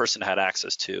that one person had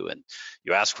access to. And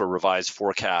you ask for a revised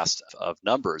forecast of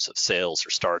numbers of sales or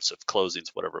starts of closings,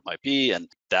 whatever it might be. And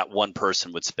that one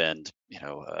person would spend,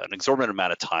 an exorbitant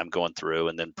amount of time going through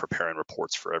and then preparing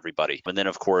reports for everybody. And then,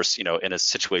 of course, in a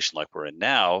situation like we're in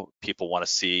now, people want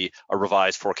to see a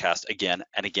revised forecast again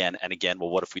and again and again. Well,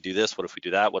 what if we do this? What if we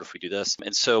do that? What if we do this?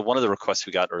 And so one of the requests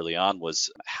we got early on was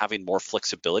having more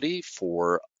flexibility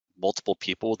for multiple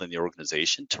people within the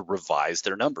organization to revise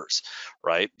their numbers,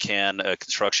 right? Can a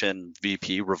construction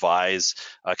VP revise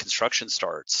construction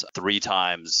starts 3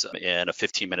 times in a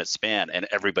 15-minute span, and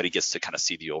everybody gets to kind of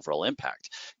see the overall impact?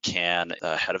 Can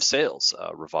a head of sales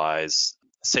revise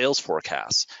sales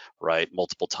forecasts, right,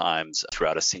 multiple times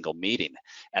throughout a single meeting?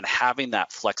 And having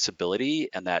that flexibility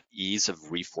and that ease of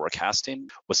reforecasting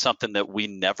was something that we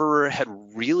never had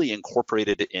really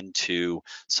incorporated into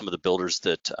some of the builders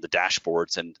the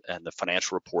dashboards and the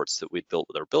financial reports that we'd built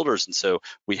with our builders. And so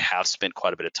we have spent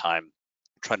quite a bit of time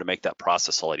trying to make that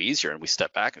process a lot easier. And we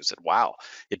stepped back and said, wow,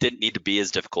 it didn't need to be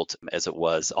as difficult as it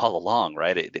was all along,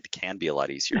 right? It can be a lot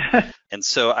easier. And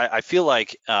so I feel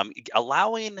like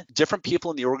allowing different people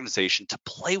in the organization to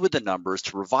play with the numbers,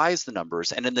 to revise the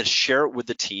numbers, and then to share it with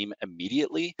the team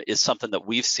immediately is something that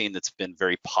we've seen that's been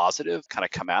very positive kind of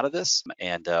come out of this.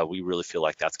 And we really feel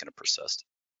like that's going to persist.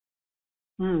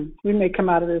 We may come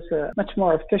out of this a much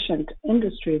more efficient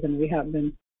industry than we have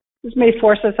been. This may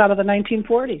force us out of the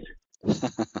 1940s.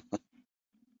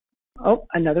 Oh,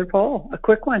 another poll, a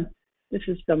quick one. This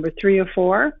is number 3 of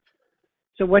 4.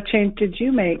 So what change did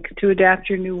you make to adapt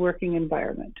your new working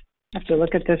environment? I have to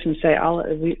look at this and say all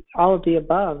of the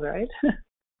above, right?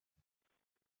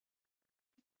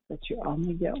 But you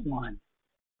only get one.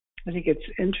 I think it's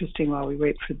interesting while we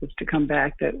wait for this to come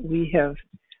back that we have,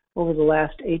 over the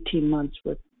last 18 months,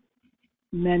 with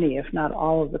many, if not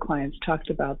all of the clients, talked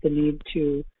about the need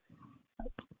to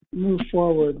move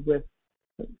forward with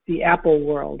the Apple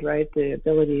world, right? The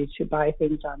ability to buy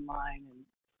things online and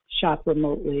shop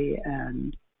remotely,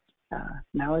 and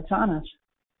now it's on us.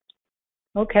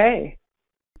 Okay,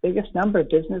 biggest number,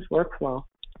 business workflow.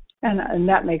 And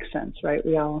that makes sense, right?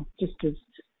 We all, just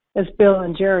as Bill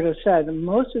and Jared have said,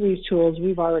 most of these tools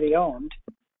we've already owned,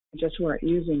 we just weren't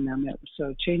using them.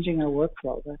 So changing our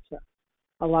workflow, that's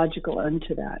a logical end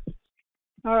to that.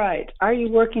 All right, are you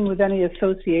working with any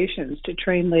associations to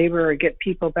train labor or get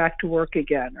people back to work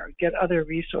again or get other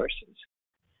resources?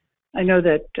 I know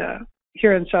that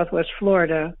here in Southwest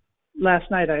Florida, last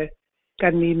night I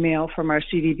got an email from our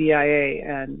CDBIA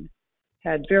and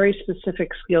had very specific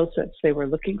skill sets they were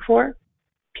looking for.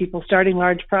 People starting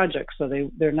large projects, so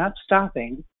they're not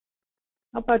stopping.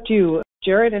 How about you,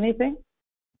 Jared, anything?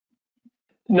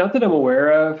 Not that I'm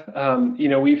aware of.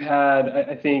 We've had,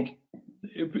 I think,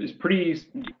 it was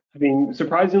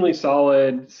surprisingly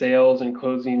solid sales and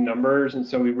closing numbers. And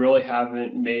so we really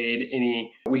haven't made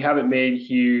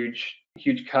huge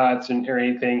cuts or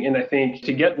anything. And I think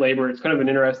to get labor, it's kind of an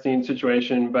interesting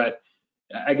situation, but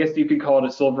I guess you could call it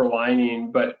a silver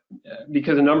lining, but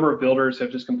because a number of builders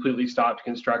have just completely stopped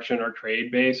construction, our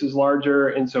trade base is larger.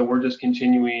 And so we're just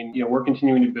continuing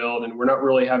to build, and we're not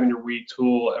really having to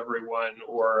retool everyone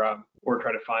or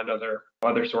try to find other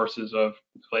sources of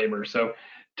labor. So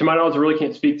to my knowledge, I really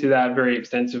can't speak to that very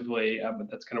extensively, but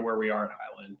that's kind of where we are at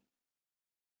Highland.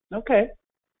 Okay.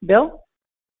 Bill?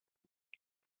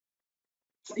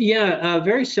 Yeah,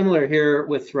 very similar here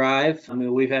with Thrive. I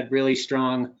mean, we've had really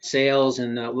strong sales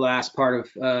in the last part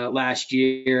of last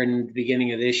year and the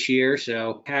beginning of this year,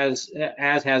 so as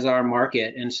has our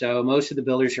market. And so most of the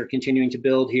builders are continuing to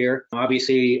build here.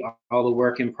 Obviously, all the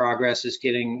work in progress is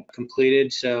getting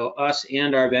completed, so us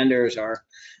and our vendors are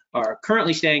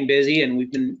currently staying busy, and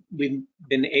we've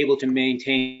been able to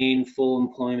maintain full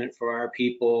employment for our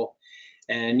people.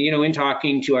 And, in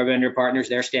talking to our vendor partners,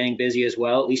 they're staying busy as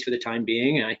well, at least for the time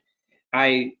being.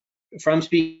 I from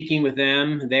speaking with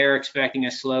them, they're expecting a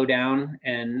slowdown,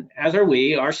 and as are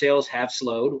we. Our sales have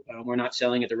slowed. We're not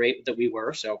selling at the rate that we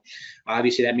were. So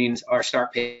obviously that means our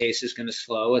start pace is going to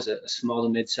slow as a small to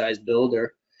mid-sized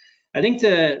builder. I think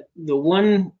the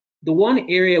one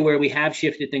area where we have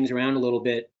shifted things around a little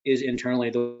bit is internally.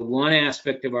 The one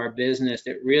aspect of our business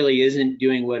that really isn't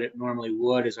doing what it normally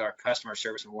would is our customer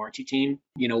service and warranty team.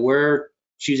 We're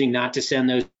choosing not to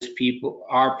send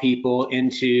our people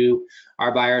into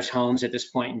our buyers' homes at this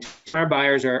point in time. Our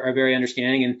buyers are very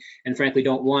understanding and frankly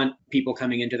don't want people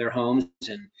coming into their homes,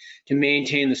 and to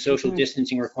maintain the social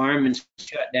distancing requirements,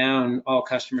 shut down all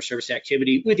customer service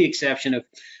activity with the exception of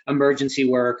emergency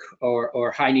work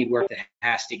or high need work that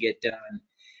has to get done.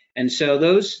 And so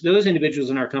those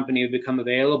individuals in our company have become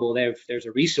available. There's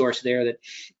a resource there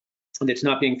that's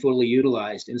not being fully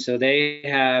utilized. And so they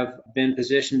have been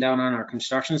positioned down on our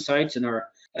construction sites and are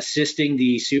assisting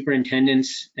the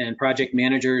superintendents and project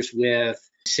managers with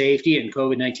safety and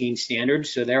COVID-19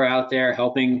 standards. So they're out there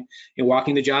helping,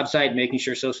 walking the job site, making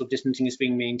sure social distancing is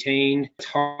being maintained. It's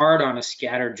hard on a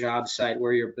scattered job site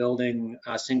where you're building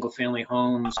single family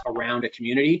homes around a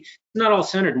community. It's not all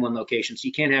centered in one location, so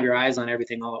you can't have your eyes on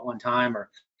everything all at one time, or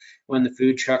when the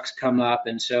food trucks come up.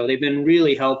 And so they've been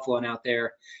really helpful and out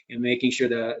there in making sure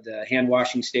the hand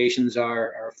washing stations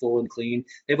are full and clean.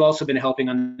 They've also been helping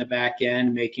on the back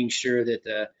end, making sure that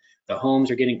the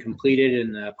homes are getting completed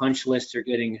and the punch lists are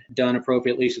getting done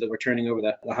appropriately so that we're turning over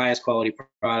the highest quality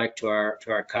product to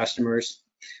our customers.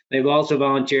 They've also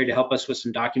volunteered to help us with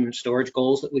some document storage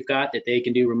goals that we've got that they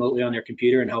can do remotely on their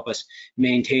computer and help us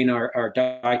maintain our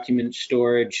document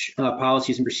storage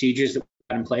policies and procedures that we've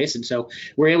got in place. And so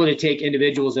we're able to take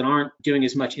individuals that aren't doing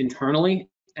as much internally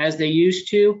as they used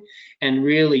to and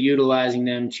really utilizing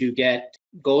them to get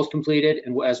goals completed,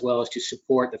 and as well as to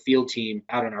support the field team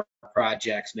out on our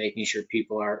projects, making sure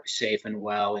people are safe and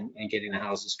well and getting the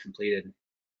houses completed.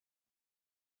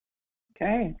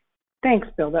 Okay, thanks,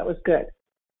 Bill. That was good.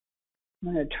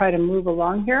 I'm going to try to move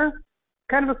along here.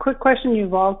 Kind of a quick question.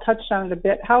 You've all touched on it a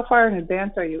bit. How far in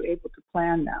advance are you able to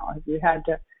plan now? Have you had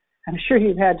to? I'm sure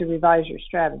you've had to revise your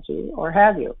strategy, or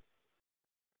have you?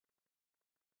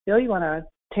 Bill, you want to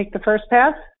take the first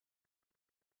pass?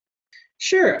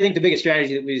 Sure. I think the biggest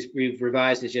strategy that we've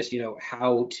revised is just,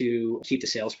 how to keep the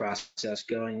sales process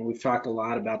going. We've talked a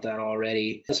lot about that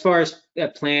already. As far as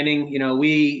planning,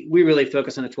 we really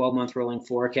focus on a 12-month rolling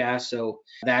forecast. So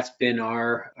that's been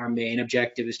our main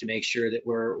objective, is to make sure that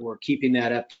we're keeping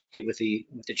that up with the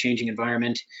changing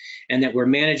environment, and that we're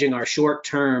managing our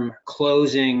short-term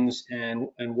closings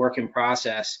and work in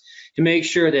process to make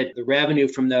sure that the revenue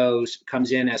from those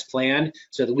comes in as planned,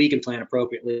 so that we can plan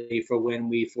appropriately for when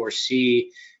we foresee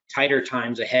tighter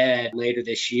times ahead later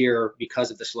this year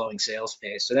because of the slowing sales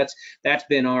pace. So that's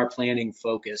been our planning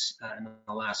focus in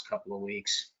the last couple of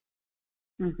weeks.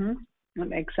 Mm-hmm. That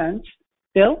makes sense.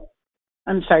 Bill?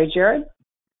 I'm sorry, Jared?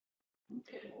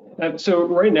 So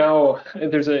right now,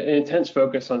 there's an intense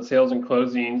focus on sales and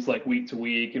closings, like week to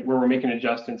week, where we're making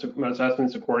adjustments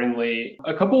accordingly.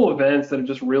 A couple of events that have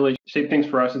just really shaped things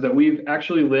for us is that we've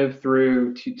actually lived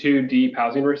through two deep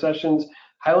housing recessions.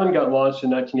 Highland got launched in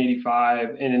 1985,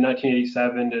 and in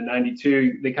 1987 to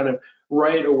 92, they kind of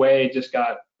right away just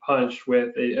got punched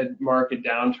with a market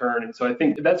downturn. And so I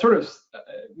think that sort of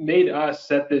made us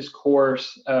set this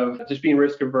course of just being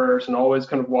risk averse and always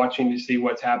kind of watching to see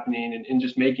what's happening, and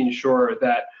just making sure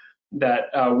that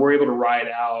we're able to ride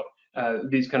out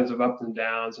these kinds of ups and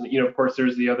downs. And, of course,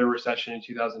 there's the other recession in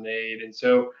 2008. And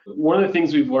so one of the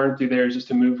things we've learned through there is just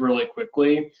to move really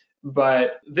quickly.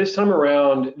 But this time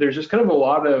around, there's just kind of a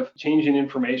lot of changing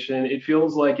information. It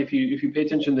feels like if you pay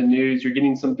attention to the news, you're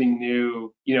getting something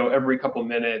new, every couple of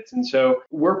minutes. And so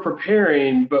we're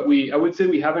preparing, but I would say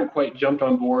we haven't quite jumped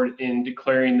on board in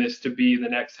declaring this to be the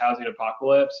next housing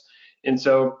apocalypse. And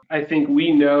so I think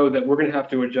we know that we're going to have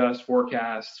to adjust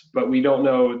forecasts, but we don't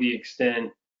know the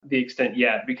extent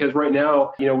yet, because right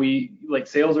now,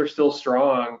 sales are still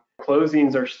strong.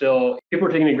 Closings are still, people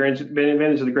are taking advantage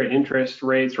of the great interest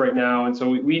rates right now. And so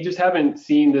we just haven't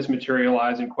seen this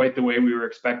materialize in quite the way we were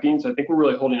expecting. So I think we're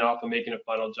really holding off on making a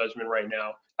final judgment right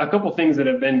now. A couple things that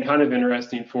have been kind of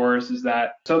interesting for us is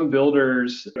that some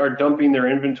builders are dumping their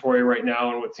inventory right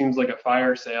now in what seems like a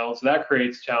fire sale. So that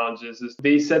creates challenges. Is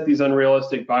they set these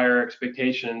unrealistic buyer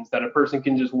expectations that a person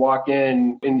can just walk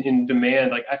in demand.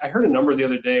 Like I heard a number the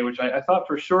other day, which I thought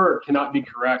for sure cannot be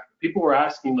correct. People were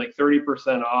asking like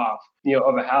 30% off,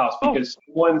 of a house, because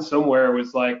one somewhere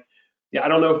was like, I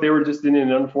don't know if they were just in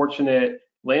an unfortunate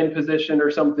land position or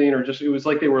something, or just it was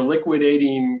like they were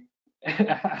liquidating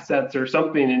assets or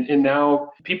something, and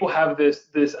now people have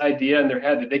this idea in their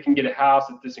head that they can get a house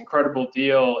at this incredible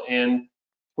deal, and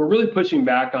we're really pushing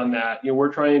back on that.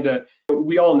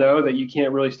 We all know that you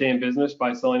can't really stay in business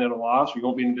by selling at a loss. We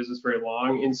won't be in business very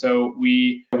long, and so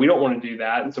we don't want to do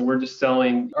that. And so we're just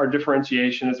selling our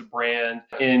differentiation as a brand,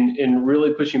 and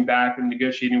really pushing back and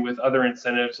negotiating with other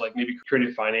incentives like maybe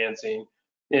creative financing.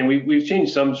 And we've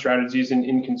changed some strategies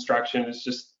in construction. It's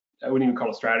just, I wouldn't even call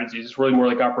it strategies. It's really more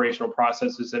like operational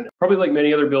processes. And probably like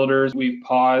many other builders, we've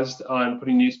paused on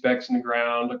putting new specs in the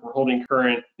ground. Like we're holding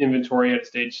current inventory at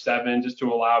stage 7 just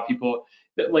to allow people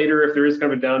that later, if there is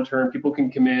kind of a downturn, people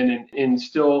can come in and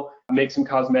still make some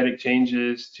cosmetic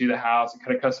changes to the house and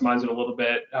kind of customize it a little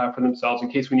bit for themselves in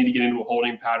case we need to get into a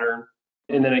holding pattern.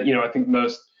 And then, I think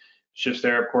most shifts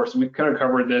there, of course, we've kind of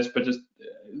covered this, but just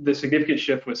the significant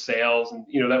shift with sales, and,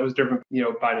 that was driven,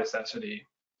 by necessity.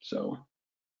 So.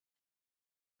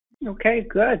 Okay,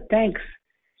 good. Thanks.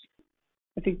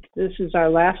 I think this is our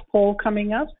last poll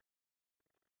coming up.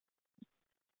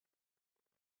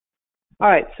 All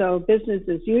right, so business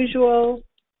as usual.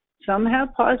 Some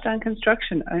have paused on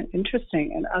construction,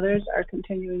 interesting, and others are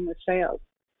continuing with sales.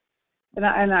 And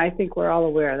I think we're all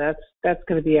aware that's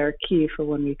going to be our key for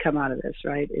when we come out of this,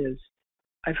 right?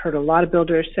 I've heard a lot of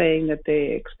builders saying that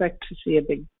they expect to see a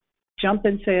big jump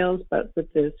in sales, but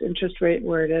with this interest rate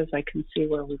where it is, I can see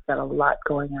where we've got a lot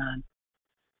going on.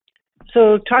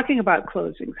 So talking about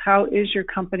closings, how is your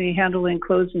company handling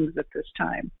closings at this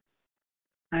time?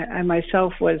 I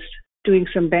myself was doing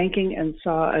some banking and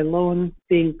saw a loan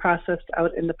being processed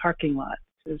out in the parking lot.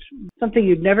 It's something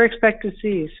you'd never expect to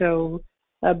see. So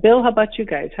Bill, how about you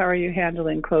guys? How are you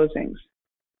handling closings?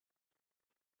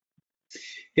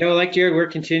 Yeah, well, like Jared, we're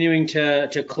continuing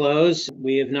to close.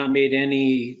 We have not made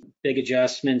any big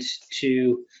adjustments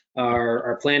to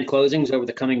our planned closings over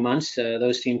the coming months.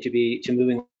 Those seem to be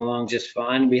moving along just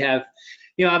fine. We have,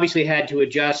 obviously had to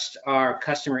adjust our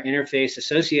customer interface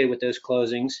associated with those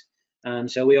closings.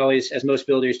 So we always, as most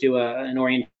builders do, an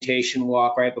orientation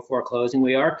walk right before closing.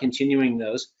 We are continuing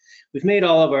those. We've made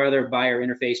all of our other buyer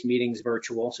interface meetings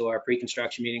virtual. So our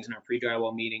pre-construction meetings and our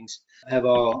pre-drywall meetings have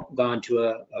all gone to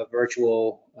a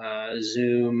virtual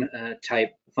Zoom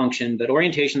type function, but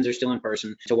orientations are still in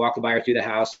person to walk the buyer through the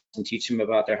house and teach them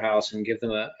about their house and give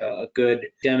them a good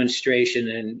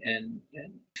demonstration and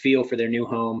feel for their new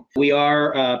home. We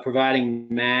are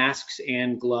providing masks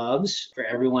and gloves for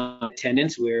everyone in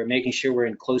attendance. We're making sure we're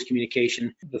in close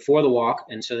communication before the walk,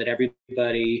 and so that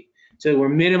we're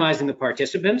minimizing the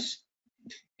participants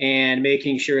and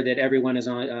making sure that everyone is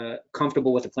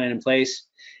comfortable with the plan in place.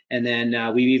 And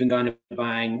then we've even gone to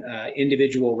buying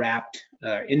individual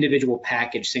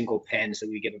package single pens. So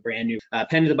we give a brand new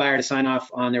pen to the buyer to sign off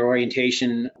on their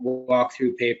orientation,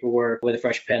 walk-through paperwork with a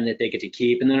fresh pen that they get to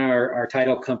keep. And then our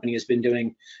title company has been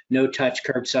doing no-touch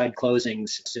curbside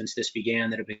closings since this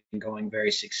began that have been going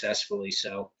very successfully.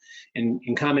 So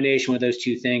in combination with those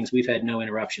two things, we've had no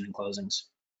interruption in closings.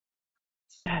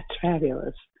 That's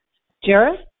fabulous.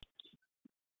 Jared?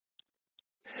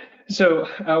 So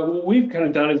what we've kind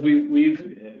of done is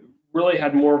we've really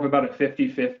had more of about a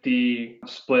 50-50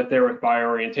 split there with buyer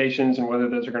orientations and whether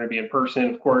those are going to be in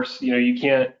person. Of course, you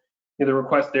can't, the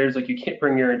request there is like you can't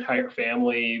bring your entire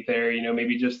family there,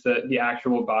 maybe just the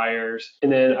actual buyers.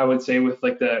 And then I would say with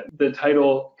like the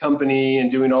title company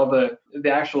and doing all the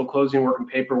actual closing work and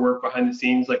paperwork behind the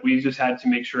scenes, like we just had to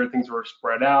make sure things were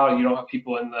spread out. You don't have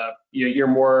people you're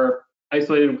more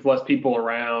isolated with less people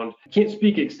around. I can't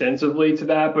speak extensively to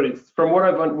that, but it's from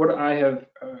what I have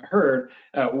heard,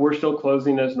 we're still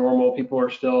closing as normal. People are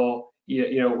still,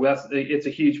 it's a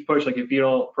huge push. Like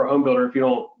for a home builder, if you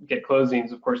don't get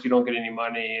closings, of course you don't get any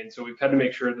money. And so we've had to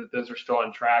make sure that those are still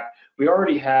on track. We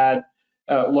already had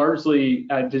largely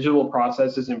digital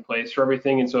processes in place for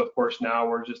everything. And so, of course, now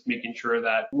we're just making sure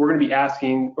that we're going to be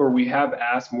asking, or we have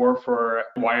asked more for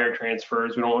wire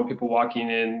transfers. We don't want people walking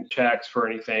in checks for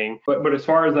anything. But as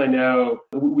far as I know,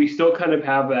 we still kind of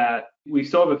have that. We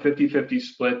still have a 50-50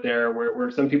 split there where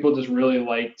some people just really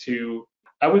like to,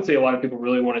 I would say a lot of people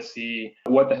really want to see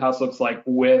what the house looks like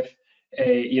with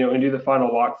and do the final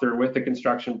walkthrough with the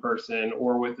construction person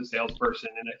or with the salesperson.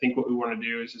 And I think what we want to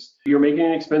do is just, you're making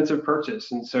an expensive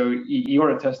purchase. And so you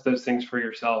want to test those things for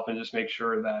yourself and just make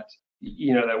sure that,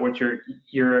 that what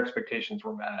your expectations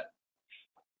were met.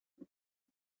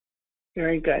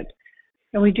 Very good.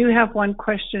 And we do have one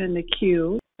question in the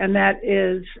queue, and that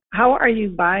is, how are you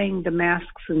buying the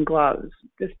masks and gloves?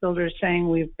 This builder is saying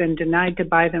we've been denied to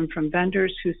buy them from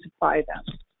vendors who supply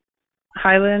them.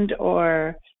 Highland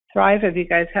or Thrive, have you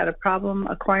guys had a problem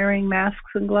acquiring masks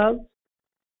and gloves?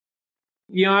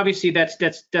 Obviously that's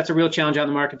a real challenge out in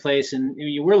the marketplace, and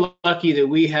we're lucky that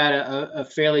we had a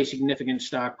fairly significant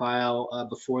stockpile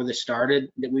before this started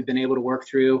that we've been able to work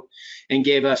through and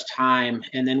gave us time.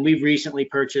 And then we've recently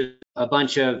purchased a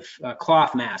bunch of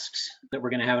cloth masks that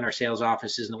we're going to have in our sales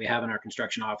offices and that we have in our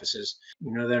construction offices.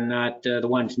 They're not the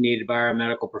ones needed by our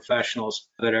medical professionals,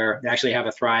 but they actually have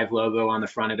a Thrive logo on the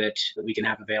front of it that we can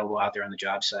have available out there on the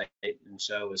job site. And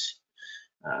so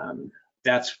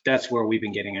that's where we've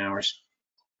been getting ours.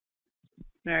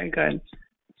 Very good.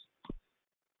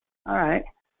 All right.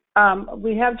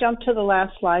 We have jumped to the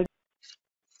last slide.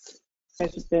 You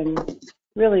guys have been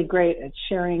really great at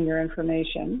sharing your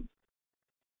information.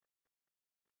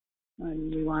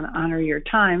 And we want to honor your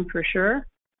time for sure.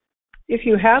 If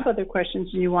you have other questions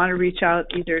and you want to reach out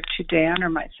either to Dan or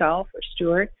myself or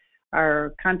Stuart,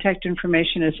 our contact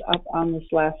information is up on this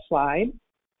last slide.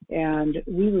 And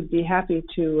we would be happy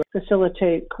to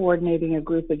facilitate coordinating a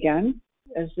group again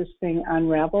as this thing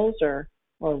unravels or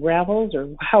ravels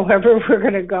or however we're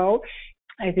going to go.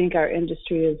 I think our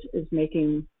industry is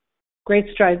making great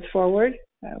strides forward.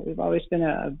 We've always been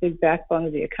a big backbone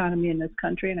of the economy in this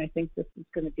country, and I think this is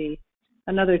going to be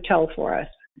another tell for us.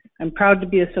 I'm proud to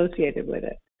be associated with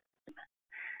it.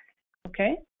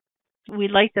 Okay.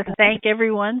 We'd like to thank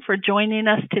everyone for joining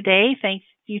us today. Thank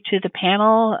you to the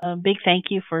panel. A big thank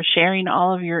you for sharing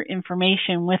all of your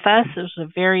information with us. It was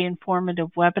a very informative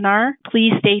webinar.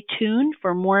 Please stay tuned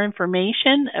for more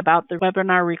information about the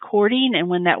webinar recording and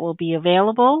when that will be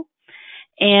available.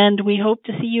 And we hope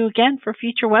to see you again for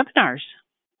future webinars.